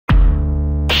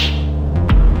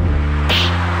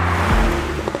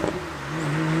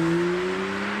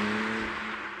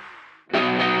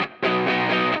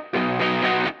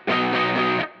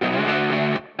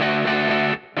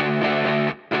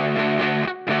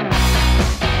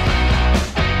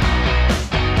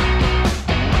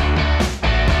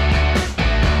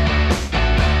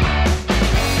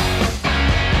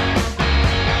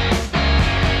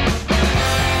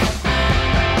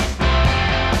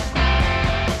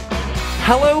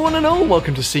Hello one and all,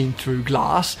 welcome to Seen Through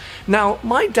Glass. Now,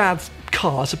 my dad's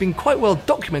cars have been quite well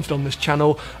documented on this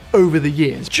channel over the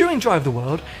years. During Drive the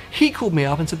World, he called me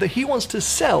up and said that he wants to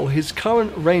sell his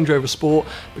current Range Rover Sport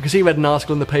because he read an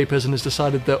article in the papers and has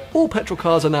decided that all petrol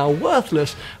cars are now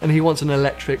worthless and he wants an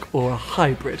electric or a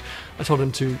hybrid. I told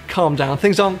him to calm down,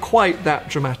 things aren't quite that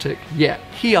dramatic yet.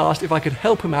 He asked if I could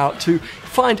help him out to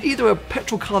find either a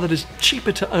petrol car that is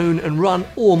cheaper to own and run,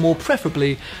 or more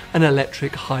preferably, an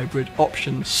electric hybrid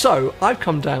option. So I've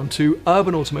come down to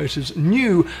Urban Automotive's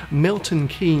new Milton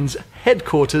Keynes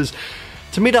headquarters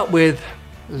to meet up with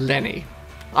Lenny.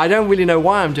 I don't really know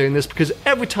why I'm doing this because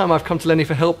every time I've come to Lenny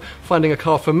for help finding a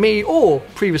car for me or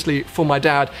previously for my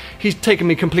dad, he's taken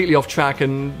me completely off track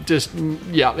and just,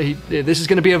 this is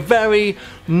going to be a very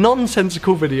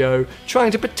nonsensical video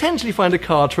trying to potentially find a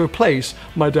car to replace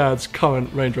my dad's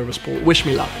current Range Rover Sport. Wish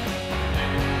me luck.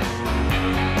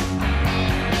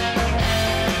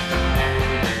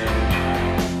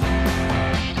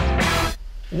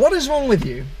 What is wrong with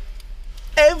you?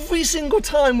 Every single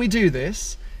time we do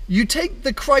this, you take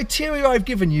the criteria I've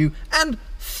given you and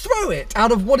throw it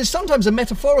out of what is sometimes a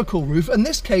metaphorical roof. In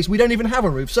this case, we don't even have a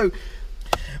roof. So,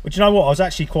 well, do you know what? I was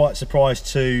actually quite surprised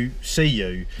to see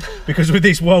you because with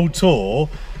this world tour,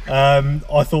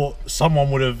 I thought someone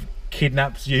would have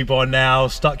kidnapped you by now,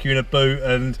 stuck you in a boot,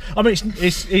 and I mean,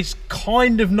 it's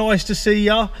kind of nice to see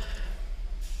you.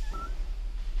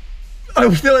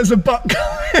 I feel there's a butt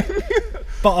coming.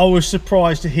 But I was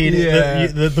surprised to hear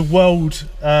that the world,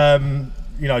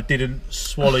 you know, didn't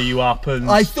swallow you up. And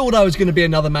I thought I was going to be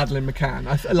another Madeleine McCann.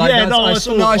 I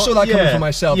saw that coming for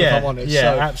myself, if I'm honest.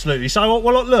 Yeah, absolutely. So,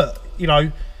 well, look, you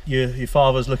know, your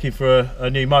father's looking for a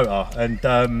new motor,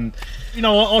 and you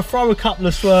know, I throw a couple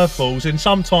of swerve balls, and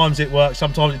sometimes it works,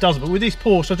 sometimes it doesn't. But with this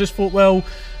Porsche, I just thought, well,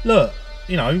 look,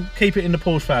 you know, keep it in the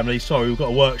Porsche family. Sorry, we've got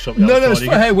a workshop. No, it's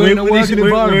fine. Hey, we're in a working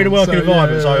environment. We're in a working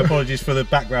environment, so apologies for the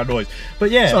background noise.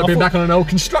 But yeah, so I've been back on an old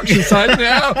construction site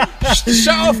now.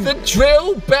 Shut off the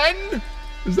drill, Ben.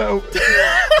 Is that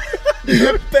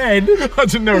Ben? I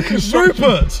didn't know.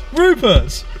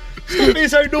 Rupert, stop being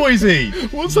so noisy.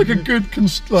 What's like a good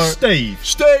Steve.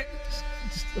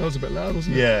 That was a bit loud,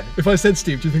 wasn't it? Yeah. If I said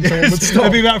Steve, do you think someone would stop?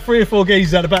 There'd be about 3 or 4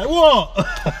 geezers out the back.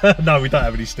 What? No, we don't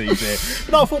have any Steves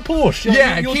here. No, I thought Porsche.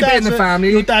 Yeah, keep it in the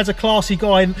family. Your dad's a classy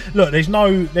guy, and look, there's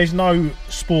no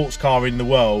sports car in the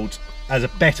world as a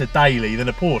better daily than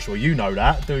a Porsche. Well, you know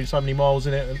that, doing so many miles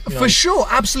in it. And, you know. For sure,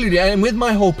 absolutely. And with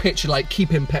my whole pitch, like,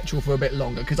 keep in petrol for a bit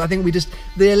longer, because I think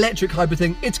the electric hybrid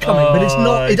thing, it's coming, but it's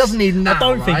not, it doesn't need now, I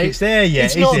don't think it's there yet,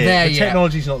 It's not there yet. The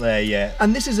technology's not there yet.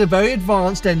 And this is a very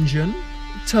advanced engine,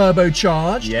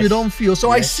 turbocharged, good on fuel.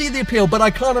 So I see the appeal, but I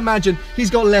can't imagine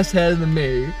he's got less hair than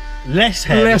me. Less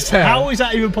hair? Less hair. How is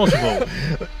that even possible?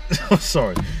 Oh,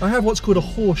 sorry. I have what's called a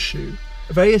horseshoe.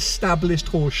 A very established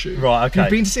horseshoe. Right, okay. You've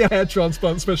been to see a hair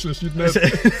transplant specialist, you'd know.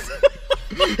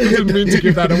 I didn't mean to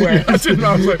give that away. I didn't.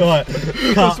 I was like, right,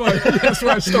 that's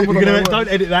why I stumbled on that. Don't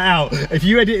edit that out. If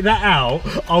you edit that out,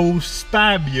 I will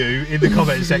spam you in the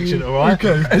comment section, alright?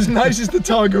 Okay. As nice as the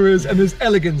Tiger is and as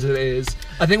elegant as it is,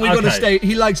 I think we've got to stay.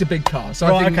 He likes a big car. So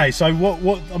right, okay, so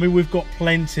what, I mean, we've got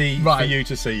plenty for you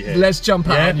to see here. Let's jump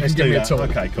out and you can give me a tour.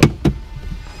 Okay, cool.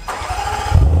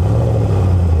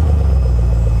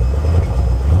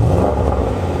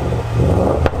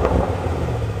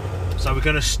 So we're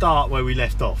going to start where we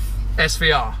left off.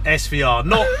 SVR,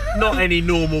 not any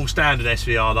normal standard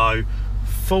SVR though.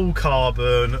 Full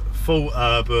carbon, full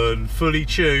urban, fully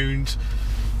tuned,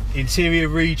 interior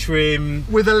retrim.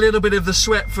 With a little bit of the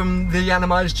sweat from the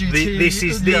Animized GT. This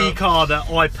is the car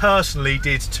that I personally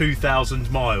did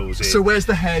 2,000 miles in. So where's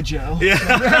the hair gel? Yeah.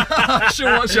 I should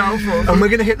watch out for. And we're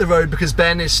going to hit the road because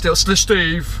Ben is still,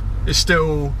 Steve is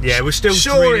still. Yeah, we're still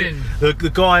shoring.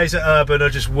 The guys at Urban are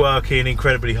just working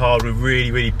incredibly hard. We're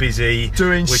really busy.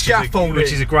 Doing scaffolding.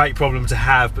 Which is a great problem to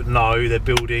have, but no, they're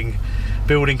building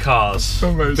cars.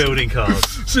 Amazing. Building cars.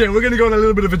 So yeah, we're going to go on a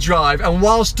little bit of a drive, and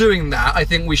whilst doing that, I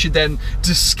think we should then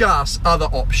discuss other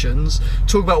options,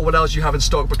 talk about what else you have in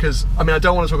stock, because, I mean, I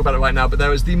don't want to talk about it right now, but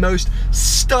there is the most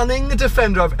stunning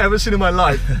Defender I've ever seen in my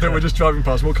life that we're just driving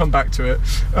past. We'll come back to it.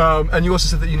 And you also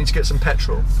said that you need to get some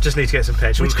petrol. Just need to get some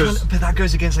petrol. But that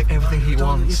goes against like everything he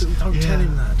wants. Don't tell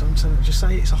him that. Don't tell him. Just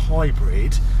say it's a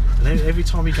hybrid. And then every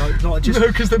time you go, like, just no,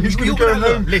 because then he's going to go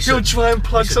home. He'll try and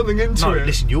plug something into it.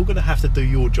 Listen, you're going to have to do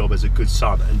your job as a good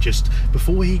son, and just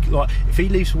before he, like, if he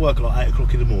leaves for work at like 8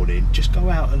 o'clock in the morning, just go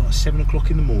out at like 7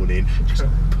 o'clock in the morning, just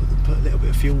put a little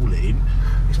bit of fuel in.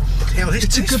 He's like, hell, this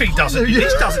thing doesn't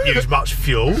use much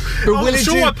fuel. But I'm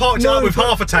sure I parked it up with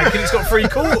half a tank and it's got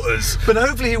 3/4. But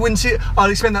hopefully he wouldn't see it. I'll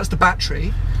explain that's the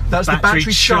battery. That's the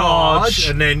battery charge.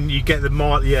 and then you get the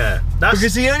mile. Yeah, that's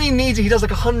because he does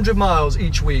like 100 miles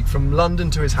each week from London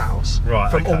to his house,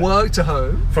 right? From work to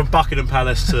home, from Buckingham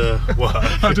Palace to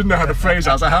work. I didn't know how to phrase it.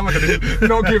 I was like, how am I going to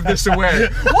not give this away?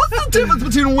 What's the difference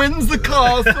between Windsor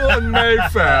Castle and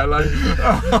Mayfair? Like,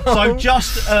 so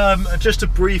just to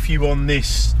brief you on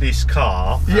this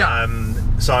car. Yeah.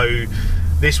 So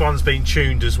this one's been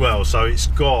tuned as well. So it's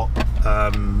got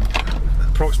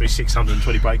approximately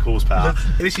 620 brake horsepower.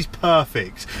 This is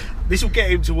perfect. This will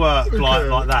get him to work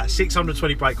like that.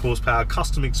 620 brake horsepower,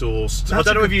 custom exhaust. That's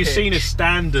I don't know if you've pitch. seen a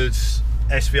standard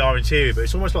SVR interior, but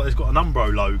it's almost like it's got an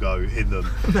Umbro logo in them.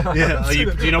 No, yeah,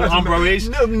 do you know what Umbro is?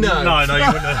 No, you wouldn't.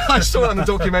 I saw it on a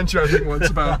documentary I think once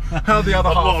about how the other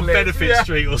half on lived. Benefit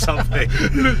Street or something.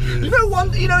 You know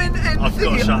one. You know in I've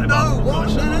got to shut him no, up. what?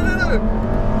 No.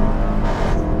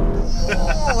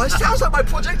 Oh, it sounds like my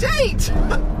Project 8.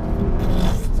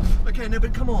 Okay, no,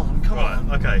 but come on. Right,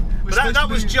 okay. But that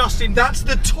was just in... That's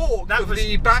the torque of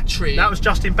the battery. That was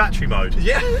just in battery mode.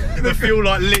 Yeah. The fuel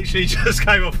like literally just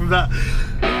came off from that.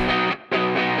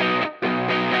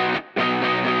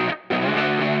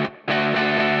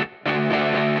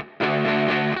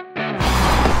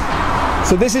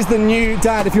 So this is the new,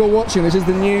 Dad, if you're watching, this is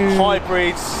the new...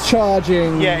 Hybrids.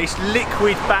 Charging... Yeah, it's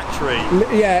liquid battery.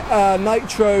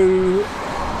 Nitro...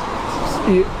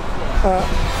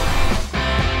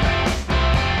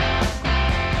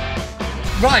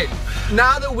 Right,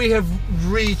 now that we have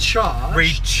recharged,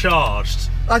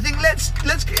 I think let's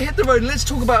hit the road and let's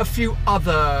talk about a few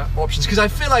other options, because I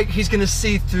feel like he's going to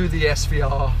see through the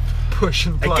SVR push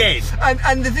and plug. Again.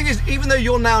 And the thing is, even though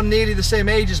you're now nearly the same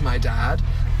age as my dad,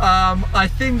 I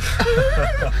think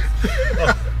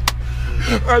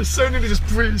I so nearly just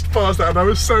breezed past that, and I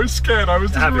was so scared. I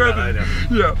was just ready.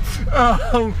 Yeah.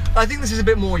 I think this is a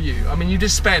bit more you. I mean, you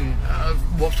just spent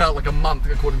what felt like a month,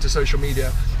 according to social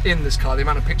media, in this car. The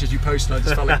amount of pictures you posted, I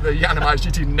just felt like the Yanamaz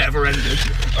GT never ended.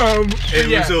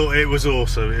 It was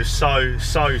awesome. It was so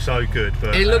good.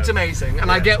 But, it looked amazing,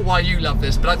 and I get why you love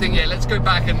this. But I think let's go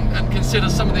back and consider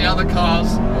some of the other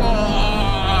cars.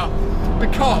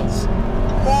 Because,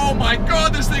 oh my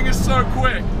God, this thing is so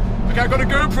quick. Okay, I got a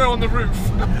GoPro on the roof.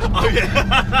 Oh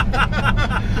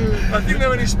yeah. I think they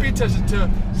only speed tested to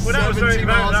 70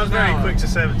 miles that was very quick to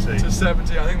 70. To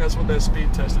 70, I think that's what they're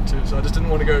speed tested to. So I just didn't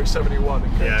want to go 71 in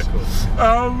case. Yeah, of course.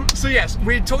 So yes,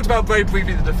 we talked about very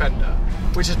briefly the Defender,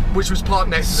 which was parked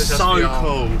next to this SVR.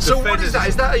 Cool. So what is that?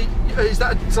 Is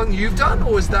that something you've done,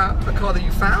 or is that a car that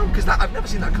you found? Because I've never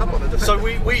seen that colour on a Defender. So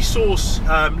we source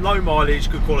low mileage,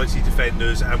 good quality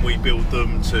Defenders, and we build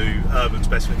them to urban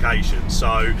specifications.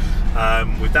 So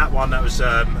with that one, that was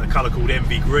a colour called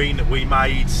Envy Green that we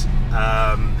made,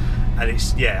 and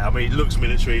it's I mean, it looks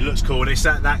military, it looks cool, and it's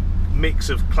that mix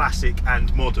of classic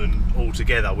and modern all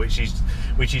together, which is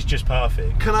just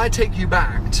perfect. Can I take you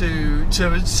back to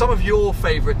some of your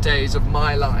favourite days of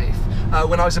my life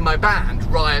when I was in my band,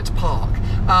 Riot Park,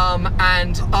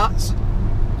 and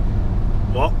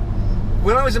what?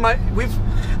 When I was in my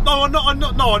No, I'm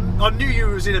not. No, I knew you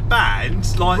was in a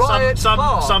band, like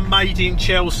some made in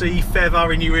Chelsea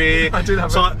feather in your ear. I did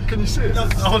have can you see it?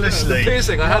 Honestly, the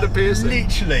piercing. I had a piercing.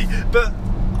 Literally, but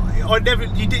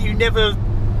you never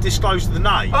disclosed the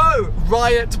name. Oh,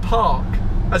 Riot Park.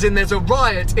 As in, there's a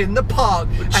riot in the park.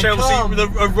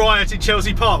 A riot in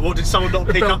Chelsea Park. What, did someone not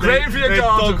pick up their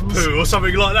dog poo or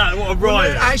something like that? What a riot!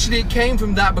 Well, no, actually, it came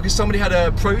from that because somebody had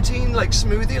a protein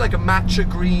smoothie, like a matcha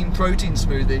green protein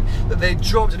smoothie that they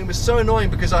dropped, and it was so annoying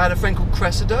because I had a friend called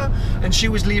Cressida, and she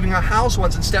was leaving her house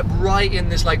once and stepped right in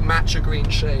this matcha green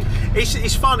shake.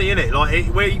 It's funny, isn't it? Like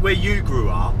where you grew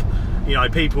up, you know,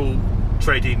 people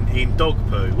tread in dog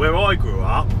poo. Where I grew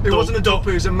up, it wasn't a dog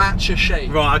poo, it was a matcha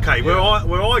shake. Right, okay. Yeah.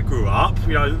 Where I grew up,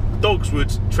 you know, dogs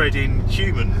would tread in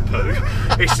human poo.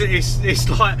 it's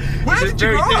like it's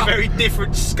a very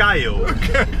different scale.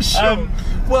 Okay, sure.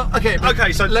 Well,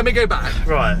 okay, so let me go back.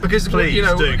 Right. Because please, you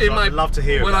know, I'd love to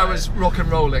hear when I was rock and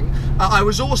rolling, I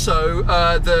was also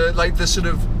the sort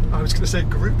of, I was going to say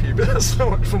groupie, but that's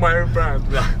not for my own brand.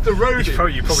 No. The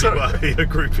roadie. You probably were a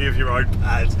groupie of your own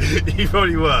band. You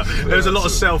probably were. There was a lot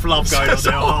of self-love going on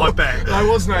there, I bet. I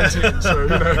was 19, so you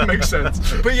know, it makes sense.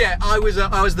 But yeah, I was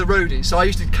the roadie, so I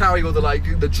used to carry all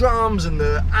the drums and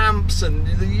the amps and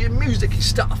the music-y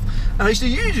stuff. And I used to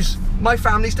use my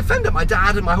family's Defender. My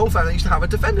dad and my whole family used to have a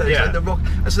Defender. Yeah. Like the rock,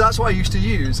 and so that's what I used to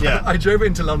use. Yeah. I drove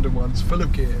into London once, full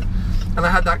of gear. And I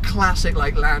had that classic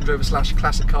Land Rover /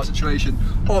 classic car situation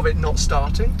of it not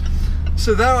starting.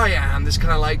 So there I am, this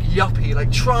kind of yuppie,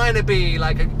 trying to be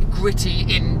a gritty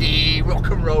indie rock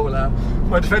and roller.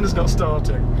 My Defender's not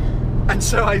starting. And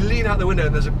so I lean out the window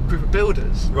and there's a group of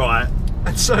builders. Right.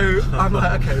 And so I'm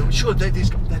like, okay, well, sure, they're going to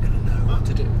know what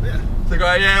to do. Yeah. They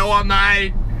go, yeah, what,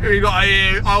 mate? We got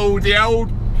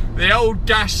the old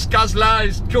gas guzzler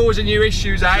is causing you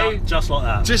issues, eh? Just like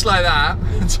that. Just like that.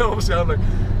 And so obviously I'm like,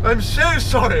 I'm so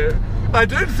sorry. I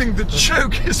don't think the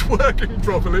choke is working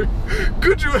properly.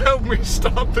 Could you help me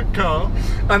start the car?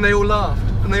 And they all laughed.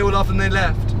 And they all laughed and they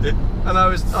left. Yeah. And I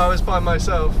was by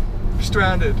myself,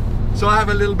 stranded. So I have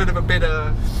a little bit of a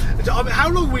bitter. I mean, how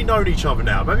long have we known each other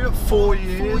now? Maybe about 4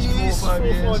 years. 4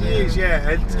 or 5 years, yeah.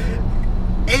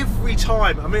 And every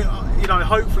time, I mean, you know,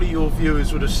 hopefully your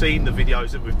viewers would have seen the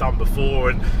videos that we've done before,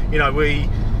 and you know, we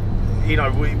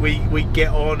get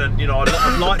on, and you know,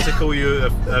 I'd like to call you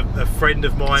a friend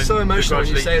of mine. It's so emotional when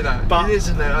you say that. But it is,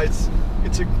 isn't it?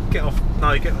 It's a get off.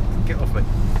 No, get off me.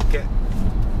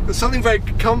 There's something very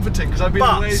comforting because I've been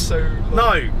away so long.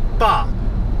 No, but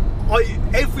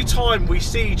every time we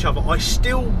see each other, I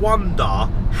still wonder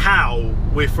how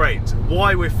we're friends,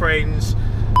 why we're friends.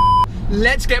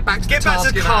 Let's get back to the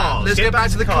cars. Let's get back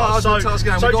to the cars. So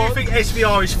do you think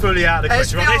SVR is fully out of the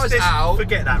question? SVR is out.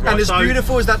 Forget that, right? And as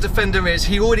beautiful as that Defender is,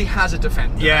 he already has a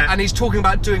Defender. Yeah. And he's talking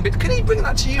about doing bits. Can he bring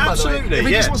that to you, by the way? If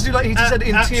he just wants to do, like he just said,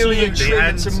 interior trim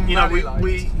and some rally lights.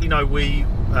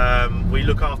 We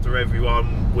look after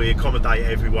everyone, we accommodate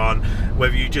everyone,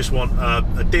 whether you just want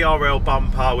a DRL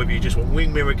bumper, whether you just want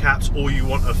wing mirror caps, or you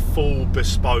want a full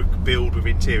bespoke build with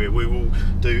interior, we will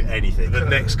do anything. The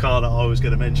next car that I was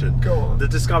going to mention, go on. The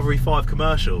Discovery 5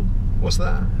 Commercial. What's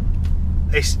that?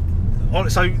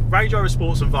 So Range Rover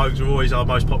Sports and Vogues are always our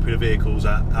most popular vehicles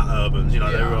at Urbans. You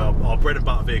know, they're our bread and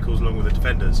butter vehicles along with the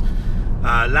Defenders.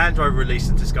 Land Rover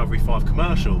released the Discovery 5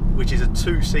 Commercial, which is a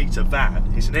 2-seater van.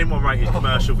 It's an M1 rated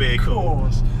commercial vehicle.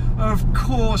 Of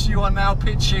course you are now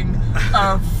pitching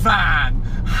a van.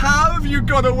 How have you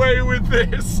got away with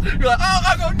this? You're like, oh,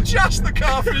 I got just the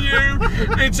car for you.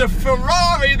 It's a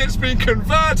Ferrari that's been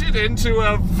converted into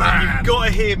a van. You've got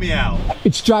to hear me out.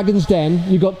 It's Dragon's Den.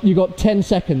 You got 10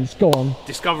 seconds. Go on.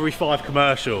 Discovery 5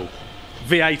 Commercial,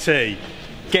 VAT.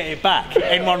 Get it back.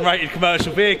 N1 rated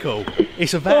commercial vehicle.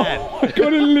 It's a van. Oh my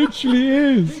god, it literally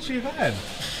is. Literally a van.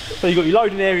 So you've got your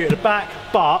loading area at the back,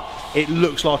 but it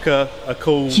looks like a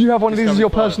cool. Do you have one of these as your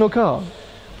personal car?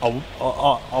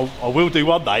 I will do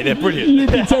one day. They're brilliant.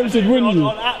 You'd be tempted, wouldn't you?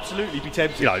 I'd absolutely be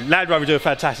tempted. You know, Land Rover do a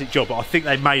fantastic job, but I think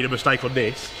they made a mistake on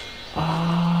this.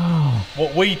 Oh.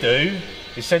 What we do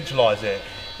is centralise it.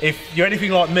 If you're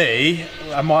anything like me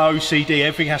and my OCD,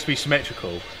 everything has to be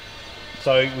symmetrical.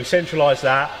 So we centralise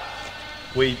that.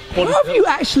 How have you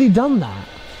actually done that?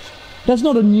 That's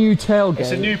not a new tailgate.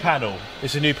 It's a new panel.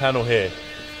 It's a new panel here.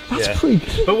 That's pretty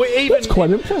good. But that's quite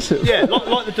impressive. Yeah,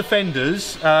 like the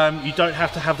Defenders, you don't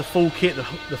have to have the full kit, the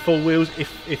full wheels.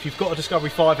 If you've got a Discovery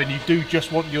 5 and you do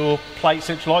just want your plate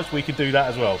centralised, we can do that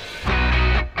as well.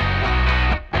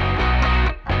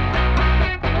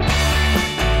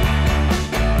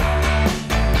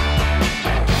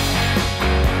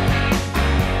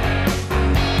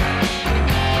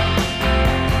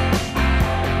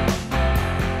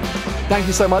 Thank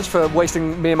you so much for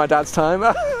wasting me and my dad's time.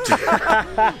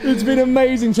 It's been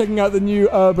amazing checking out the new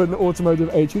Urban Automotive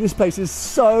HQ. This place is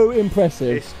so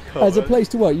impressive. Cool. As a place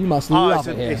to work, you must love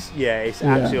it here. It's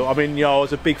absolutely. I mean, you know, I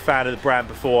was a big fan of the brand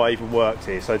before I even worked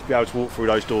here, so to be able to walk through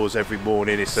those doors every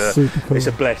morning, it's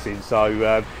a blessing. So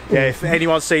yeah, if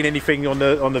anyone's seen anything on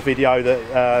the video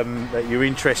that you're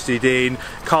interested in,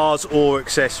 cars or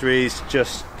accessories,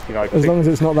 just. You know, as long as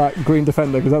it's not that green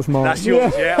Defender, because that's mine. That's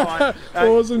yours, yeah.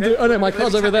 Awesome. Oh no, my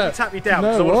car's over there. Tap me down,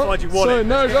 because I want to find you wallet.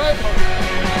 No, right.